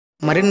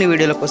మరిన్ని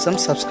వీడియోల కోసం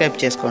సబ్స్క్రైబ్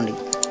చేసుకోండి.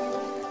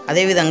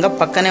 అదే విధంగా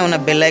పక్కనే ఉన్న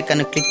బెల్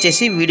ఐకాన్ క్లిక్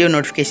చేసి వీడియో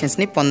నోటిఫికేషన్స్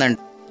ని పొందండి.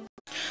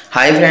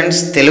 హాయ్ ఫ్రెండ్స్,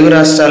 తెలుగు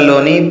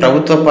రాష్ట్రాల్లోని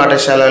ప్రభుత్వ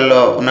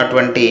పాఠశాలల్లో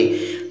ఉన్నటువంటి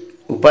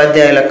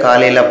ఉపాధ్యాయుల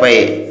ఖాళీలపై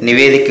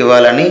నివేదిక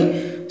ఇవ్వాలని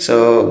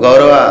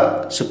గౌరవ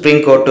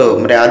సుప్రీంకోర్టు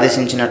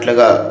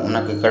ఆదేశించినట్లుగా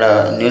మనకు ఇక్కడ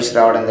న్యూస్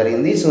రావడం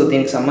జరిగింది.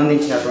 దీనికి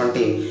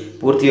సంబంధించినటువంటి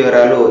పూర్తి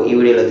వివరాలు ఈ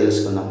వీడియోలో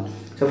తెలుసుకుందాం.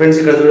 ఫ్రెండ్స్,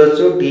 ఇక్కడ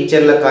చూడొచ్చు,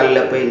 టీచర్ల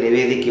ఖాళీలపై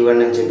నివేదిక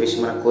ఇవ్వండి అని చెప్పేసి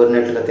మనకు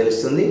కోరినట్లుగా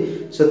తెలుస్తుంది.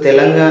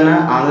 తెలంగాణ,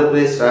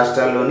 ఆంధ్రప్రదేశ్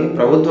రాష్ట్రాల్లోని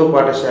ప్రభుత్వ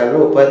పాఠశాలలో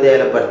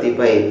ఉపాధ్యాయుల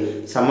భర్తీపై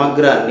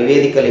సమగ్ర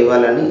నివేదికలు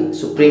ఇవ్వాలని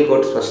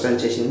సుప్రీంకోర్టు స్పష్టం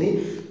చేసింది.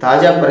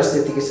 తాజా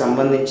పరిస్థితికి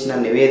సంబంధించిన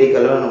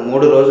నివేదికలను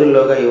 3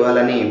 రోజుల్లోగా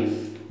ఇవ్వాలని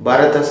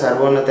భారత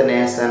సర్వోన్నత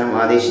న్యాయస్థానం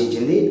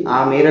ఆదేశించింది. ఆ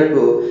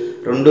మేరకు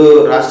 2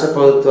 రాష్ట్ర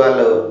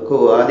ప్రభుత్వాలకు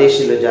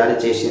ఆదేశాలు జారీ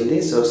చేసింది.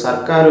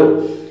 సర్కారు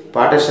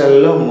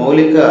పాఠశాలలో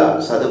మౌలిక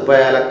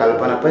సదుపాయాల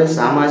కల్పనపై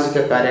సామాజిక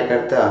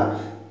కార్యకర్త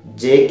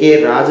జేకే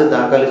రాజు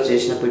దాఖలు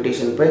చేసిన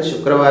పిటిషన్పై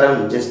శుక్రవారం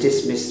జస్టిస్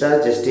మిశ్రా,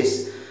 జస్టిస్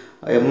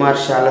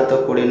ఎంఆర్ షాలతో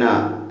కూడిన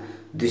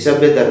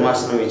ద్విసభ్య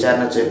ధర్మాసనం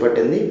విచారణ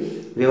చేపట్టింది.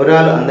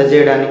 వివరాలు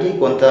అందజేయడానికి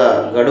కొంత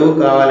గడువు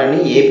కావాలని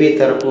ఏపీ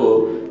తరపు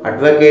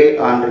అడ్వకేట్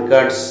ఆన్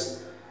రికార్డ్స్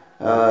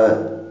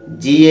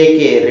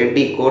జీఏకే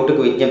రెడ్డి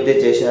కోర్టుకు విజ్ఞప్తి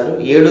చేశారు.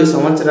 7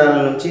 సంవత్సరాల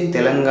నుంచి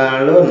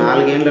తెలంగాణలో,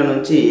 4 ఏళ్ల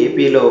నుంచి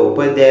ఏపీలో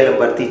ఉపాధ్యాయుల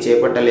భర్తీ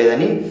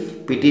చేపట్టలేదని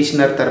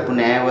పిటిషనర్ తరపు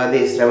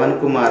న్యాయవాది శ్రవణ్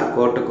కుమార్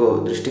కోర్టుకు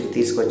దృష్టికి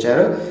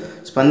తీసుకొచ్చారు.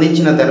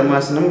 స్పందించిన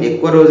ధర్మాసనం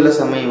ఎక్కువ రోజుల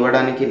సమయం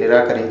ఇవ్వడానికి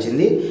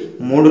నిరాకరించింది.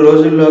 3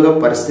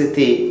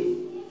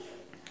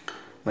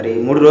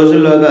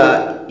 రోజుల్లోగా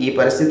ఈ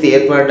పరిస్థితి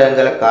ఏర్పడడం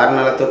గల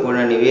కారణాలతో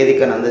కూడిన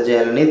నివేదికను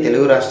అందజేయాలని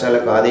తెలుగు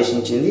రాష్ట్రాలకు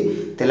ఆదేశించింది.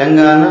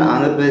 తెలంగాణ,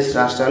 ఆంధ్రప్రదేశ్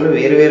రాష్ట్రాలు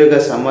వేరువేరుగా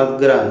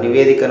సమగ్ర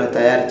నివేదికను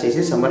తయారు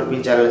చేసి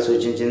సమర్పించాలని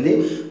సూచించింది.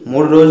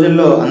 3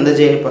 రోజుల్లో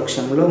అందజేయని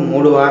పక్షంలో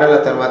 3 వారాల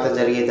తర్వాత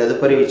జరిగే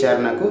తదుపరి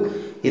విచారణకు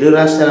ఇరు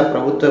రాష్ట్రాల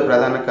ప్రభుత్వ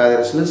ప్రధాన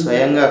కార్యదర్శులు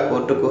స్వయంగా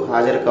కోర్టుకు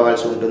హాజరు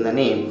కావాల్సి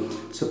ఉంటుందని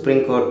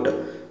సుప్రీంకోర్టు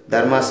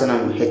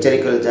ధర్మాసనం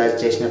హెచ్చరికలు జారీ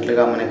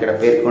చేసినట్లుగా మనం ఇక్కడ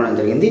పేర్కొనడం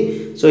జరిగింది.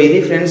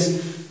 ఇది ఫ్రెండ్స్,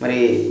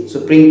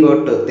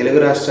 సుప్రీంకోర్టు తెలుగు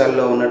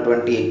రాష్ట్రాల్లో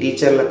ఉన్నటువంటి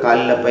టీచర్ల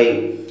ఖాళీలపై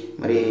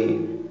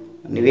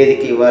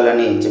నివేదిక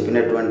ఇవ్వాలని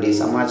చెప్పినటువంటి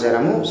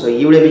సమాచారము.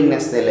 ఈ వీడియో మీకు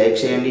నచ్చితే లైక్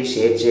చేయండి,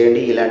 షేర్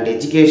చేయండి. ఇలాంటి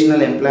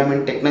ఎడ్యుకేషనల్,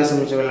 ఎంప్లాయ్మెంట్, టెక్నాలజీ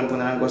సమాచారాలను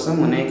పొందడం కోసం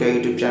మన యొక్క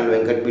యూట్యూబ్ ఛానల్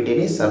వెంకట్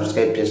బీటీని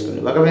సబ్స్క్రైబ్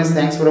చేసుకోండి. Okay friends,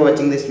 thanks for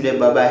watching this video.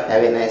 Bye,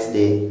 have a nice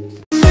day.